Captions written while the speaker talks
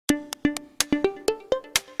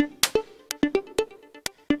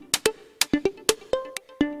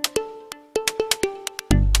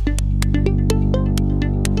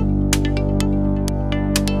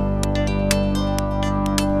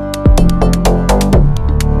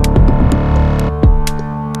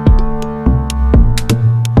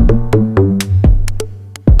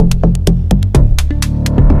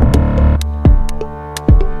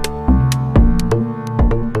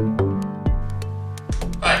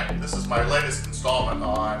This is my latest installment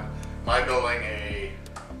on my building a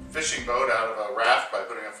fishing boat out of a raft by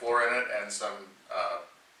putting a floor in it and some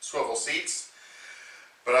swivel seats.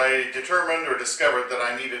 But I determined or discovered that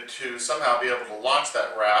I needed to somehow be able to launch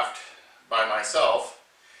that raft by myself,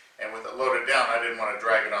 and with it loaded down I didn't want to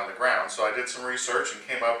drag it on the ground. So I did some research and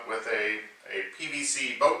came up with a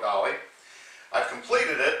PVC Boat Dolly. I've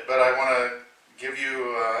completed it, but I want to give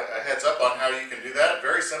you a heads up on how you can do that.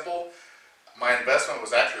 Very simple. My investment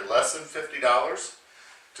was actually less than $50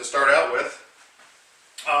 to start out with.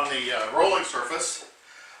 On the rolling surface,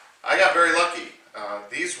 I got very lucky.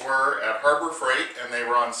 These were at Harbor Freight and they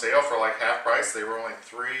were on sale for like half price. They were only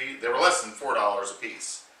they were less than $4 a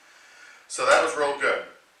piece. So that was real good.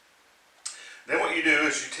 Then what you do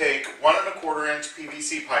is you take 1 1/4 inch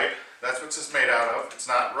PVC pipe. That's what this is made out of. It's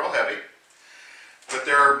not real heavy, but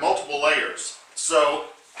there are multiple layers. So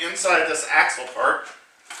inside this axle part,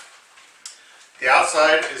 the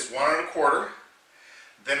outside is 1 1/4.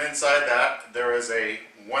 Then inside that there is a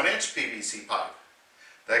 1 inch PVC pipe.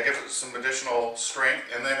 That gives it some additional strength.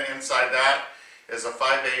 And then inside that is a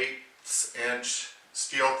 5/8 inch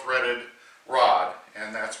steel threaded rod.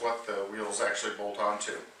 And that's what the wheels actually bolt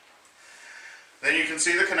onto. Then you can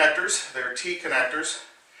see the connectors. They're T connectors.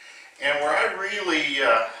 And where I really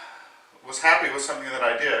was happy with something that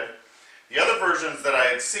I did, the other versions that I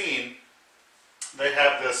had seen, they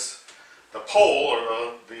have the pole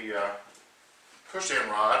or the push-in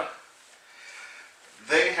rod.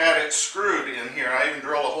 They had it screwed in here. I even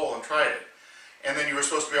drilled a hole and tried it. And then you were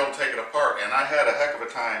supposed to be able to take it apart. And I had a heck of a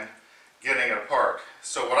time getting it apart.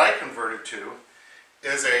 So what I converted to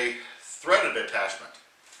is a threaded attachment.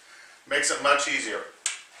 Makes it much easier.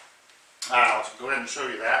 I'll go ahead and show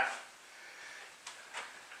you that.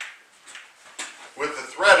 With the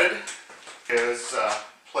threaded is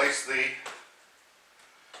place the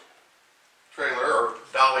trailer or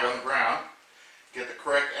dolly on the ground, get the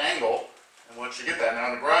correct angle, and once you get that, now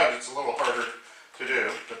in the garage it's a little harder to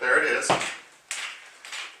do, but there it is.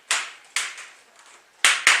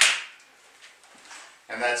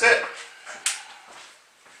 And that's it.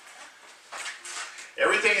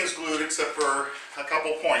 Everything is glued except for a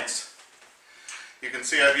couple points. You can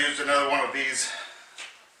see I've used another one of these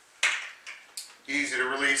easy to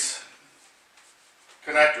release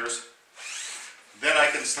connectors. Then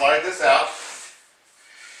I can slide this out,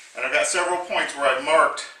 and I've got several points where I've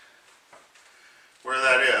marked where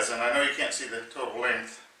that is, and I know you can't see the total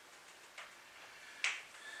length.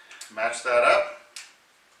 Match that up,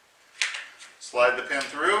 slide the pin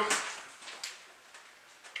through,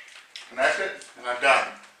 connect it, and I'm done.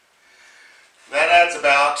 That adds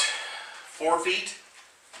about 4 feet,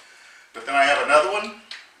 but then I have another one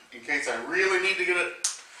in case I really need to get it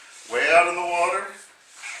way out in the water.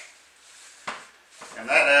 And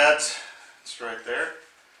that adds, it's right there.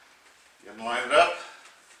 You can line it up.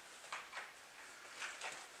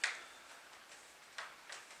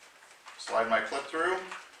 Slide my clip through.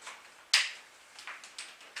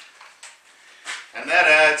 And that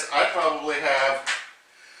adds, I probably have,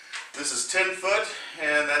 this is 10 foot,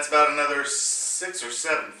 and that's about another 6 or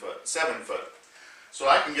 7 foot. 7 foot. So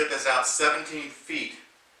I can get this out 17 feet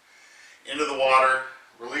into the water,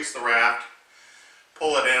 release the raft,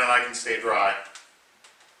 pull it in, and I can stay dry.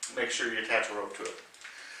 Make sure you attach a rope to it.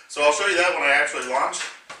 So I'll show you that when I actually launch.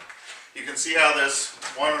 You can see how this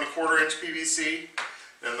 1 1/4 inch PVC,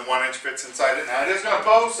 then the 1 inch fits inside it. Now it is going to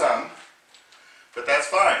bow some, but that's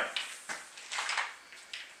fine.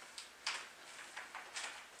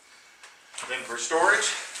 Then for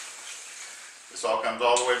storage, this all comes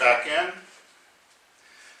all the way back in.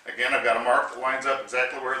 Again, I've got a mark that lines up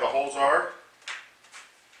exactly where the holes are.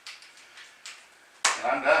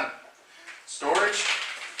 And I'm done. Storage.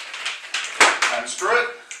 Unscrew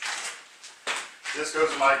it. This goes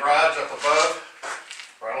in my garage up above,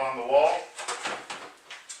 right along the wall.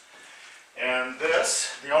 And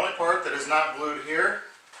this, the only part that is not glued here,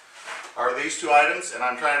 are these two items, and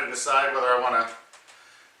I'm trying to decide whether I want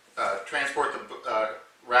to transport the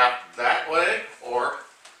raft that way, or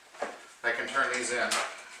I can turn these in.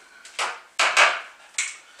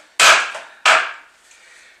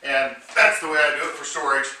 And that's the way I do it for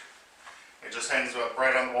storage. It just hangs up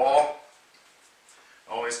right on the wall.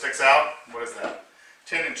 Always sticks out. What is that?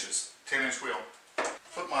 10 inches. 10 inch wheel.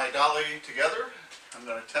 Put my dolly together. I'm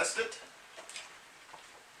going to test it.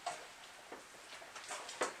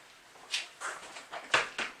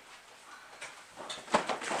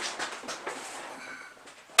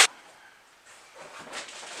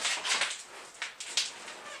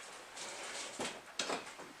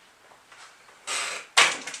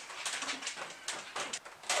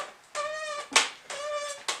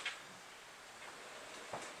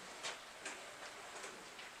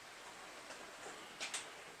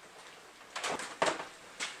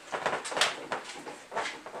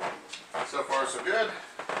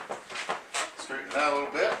 Straighten it out a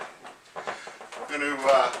little bit. I'm going to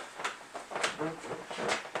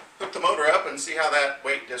hook the motor up and see how that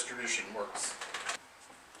weight distribution works.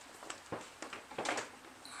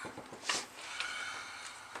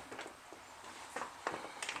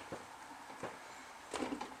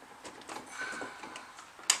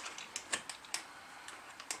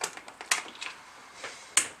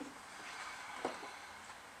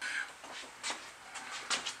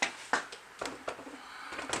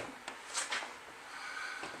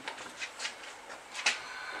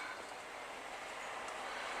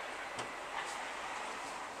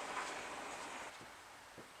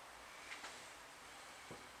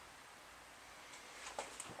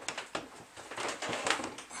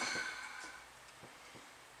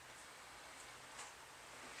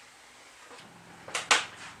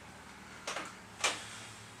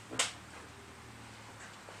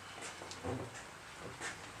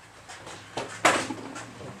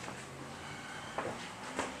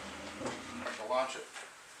 Launch it.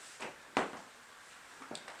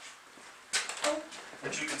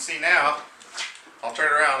 As you can see now, I'll turn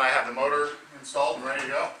it around. I have the motor installed and ready to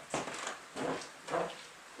go.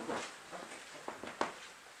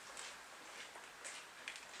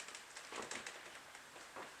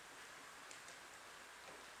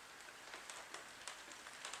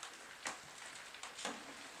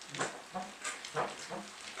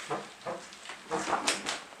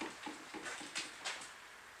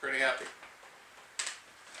 Pretty happy.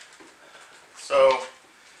 So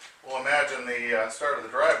we'll imagine the start of the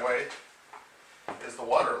driveway is the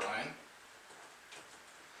water line.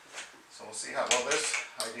 So we'll see how well this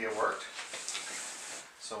idea worked.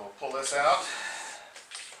 So we'll pull this out.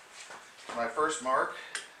 My first mark.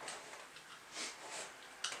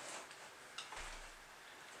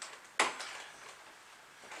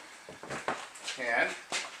 And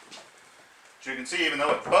as you can see, even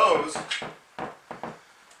though it bows,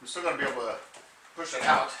 I'm still going to be able to push it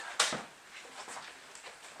out,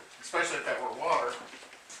 especially if that were water.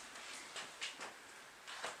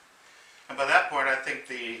 And by that point, I think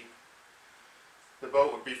the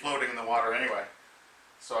boat would be floating in the water anyway,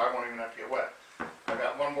 so I won't even have to get wet. I've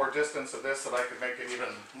got one more distance of this that I could make it even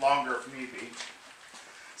longer if need be.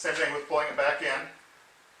 Same thing with pulling it back in.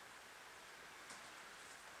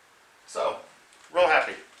 So, real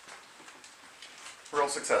happy. Real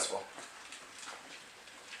successful.